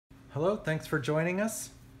Hello, thanks for joining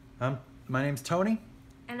us. My name's Tony,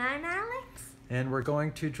 And I'm Alex. and we're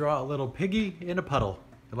going to draw a little piggy in a puddle.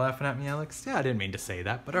 You're laughing at me, Alex? Yeah, I didn't mean to say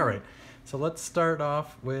that, but all right. So let's start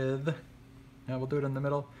off with, we'll do it in the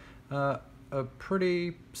middle, a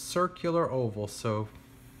pretty circular oval. So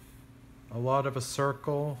a lot of a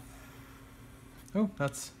circle. Oh,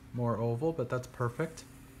 that's more oval, but that's perfect,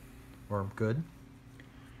 or good.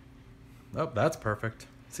 Oh, that's perfect.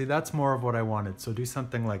 See, that's more of what I wanted, so do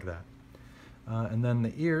something like that. And then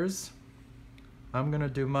the ears, I'm gonna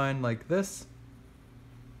do mine like this.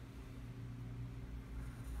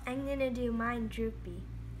 I'm gonna do mine droopy.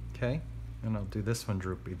 Okay, and I'll do this one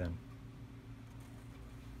droopy then.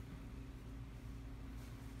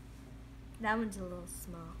 That one's a little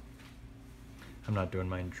small. I'm not doing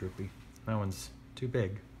mine droopy. That one's too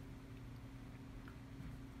big.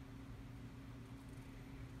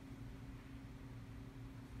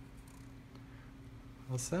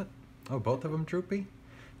 What's that? Oh, both of them droopy?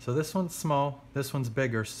 So this one's small, this one's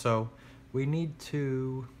bigger, so we need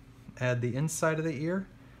to add the inside of the ear,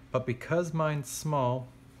 but because mine's small,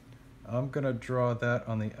 I'm gonna draw that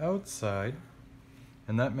on the outside,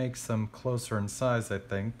 and that makes them closer in size, I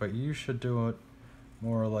think, but you should do it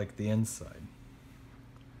more like the inside.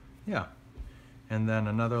 Yeah, and then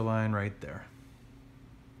another line right there.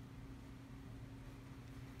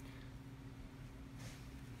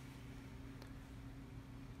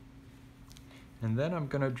 And then I'm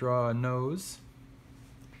gonna draw a nose.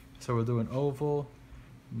 So we'll do an oval.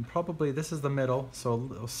 And probably this is the middle, so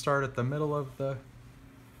we'll start at the middle of the...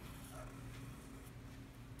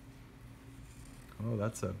 Oh,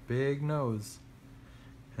 that's a big nose.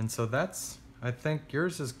 And so that's, I think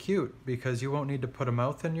yours is cute because you won't need to put a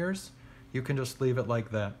mouth in yours. You can just leave it like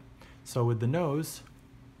that. So with the nose,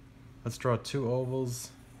 let's draw two ovals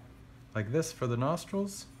like this for the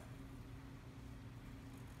nostrils.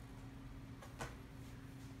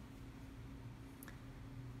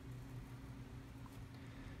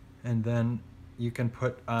 And then you can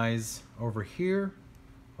put eyes over here,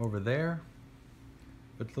 over there.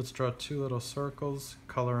 But let's draw two little circles,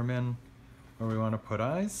 color them in where we want to put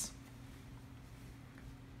eyes.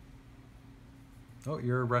 Oh,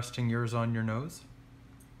 you're resting yours on your nose.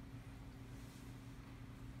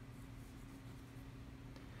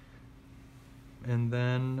 And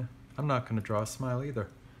then I'm not going to draw a smile either.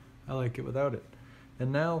 I like it without it.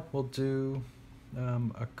 And now we'll do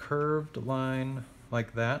a curved line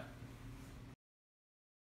like that.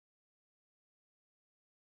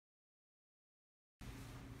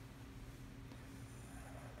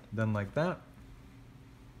 Then like that.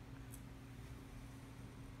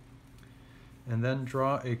 And then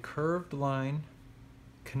draw a curved line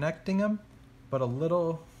connecting them, but a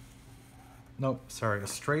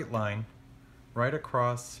straight line right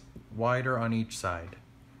across, wider on each side.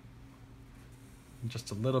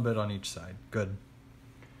 Just a little bit on each side, good.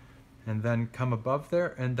 And then come above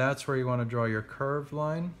there, and that's where you want to draw your curved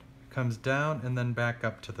line. Comes down and then back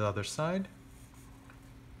up to the other side.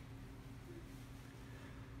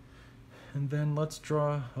 And then let's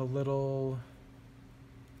draw a little,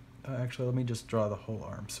 actually let me just draw the whole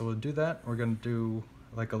arm. So we'll do that. We're gonna do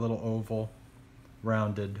like a little oval,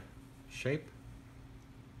 rounded shape.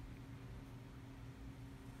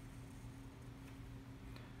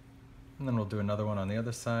 And then we'll do another one on the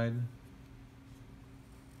other side.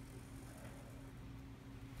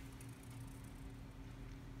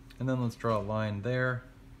 And then let's draw a line there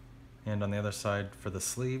and on the other side for the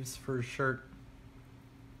sleeves for his shirt.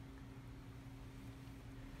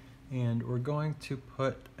 And we're going to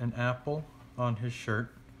put an apple on his shirt.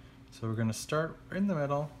 So we're going to start in the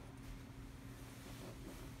middle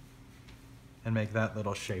and make that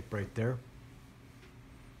little shape right there.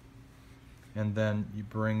 And then you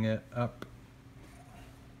bring it up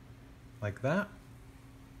like that.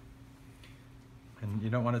 And you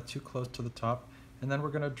don't want it too close to the top. And then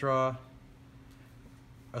we're going to draw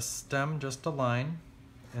a stem, just a line,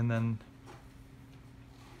 and then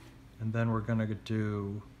we're going to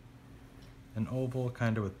do an oval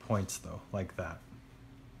kind of with points though, like that.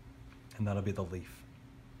 And that'll be the leaf.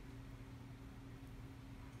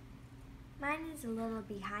 Mine is a little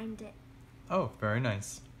behind it. Oh, very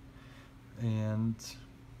nice. And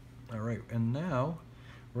all right, and now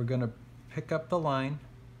we're gonna pick up the line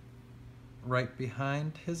right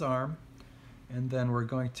behind his arm, and then we're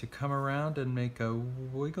going to come around and make a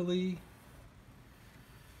wiggly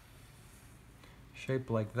shape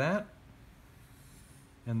like that,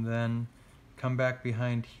 and then come back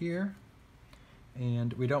behind here,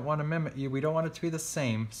 and we don't want to mimic you. We don't want it to be the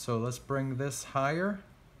same, so let's bring this higher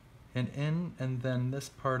and in, and then this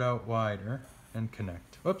part out wider and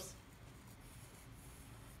connect. Whoops.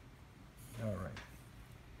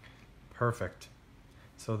 Perfect.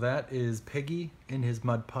 So that is Piggy in his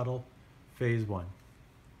mud puddle, phase 1.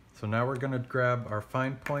 So now we're going to grab our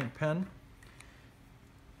fine point pen.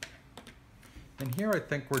 And here I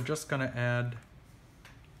think we're just going to add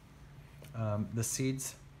the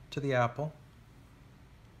seeds to the apple.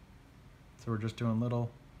 So we're just doing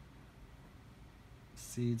little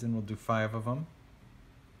seeds, and we'll do 5 of them.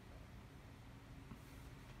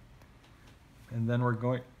 And then we're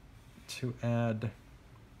going to add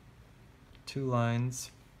 2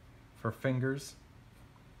 lines for fingers.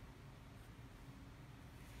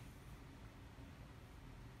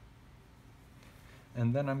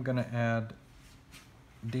 And then I'm going to add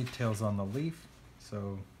details on the leaf.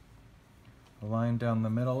 So a line down the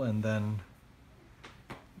middle and then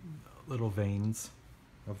little veins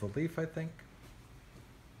of the leaf, I think.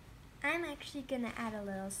 I'm actually going to add a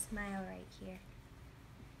little smile right here.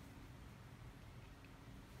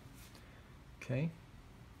 Okay,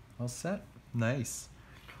 all set. Nice.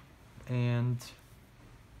 And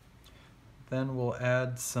then we'll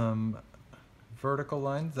add some vertical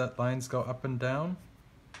lines. That lines go up and down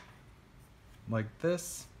like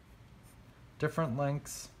this, different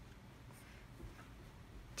lengths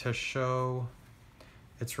to show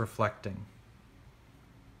it's reflecting.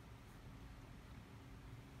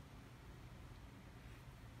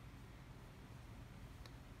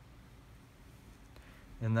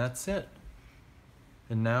 And that's it.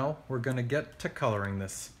 And now we're going to get to coloring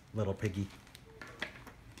this little piggy.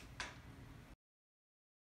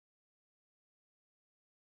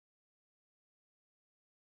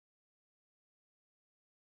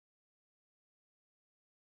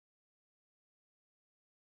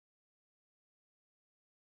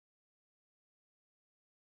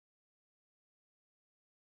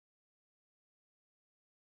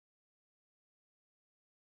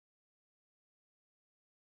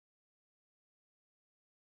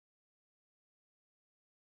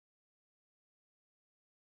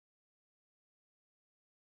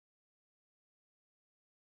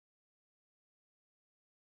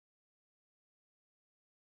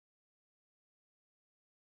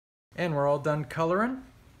 And we're all done coloring.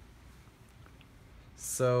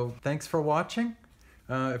 So thanks for watching.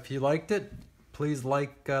 If you liked it, please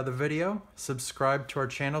like the video, subscribe to our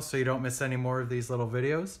channel so you don't miss any more of these little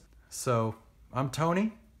videos. So I'm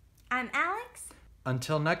Tony. I'm Alex.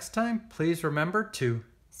 Until next time, please remember to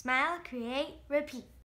Smile, create, repeat.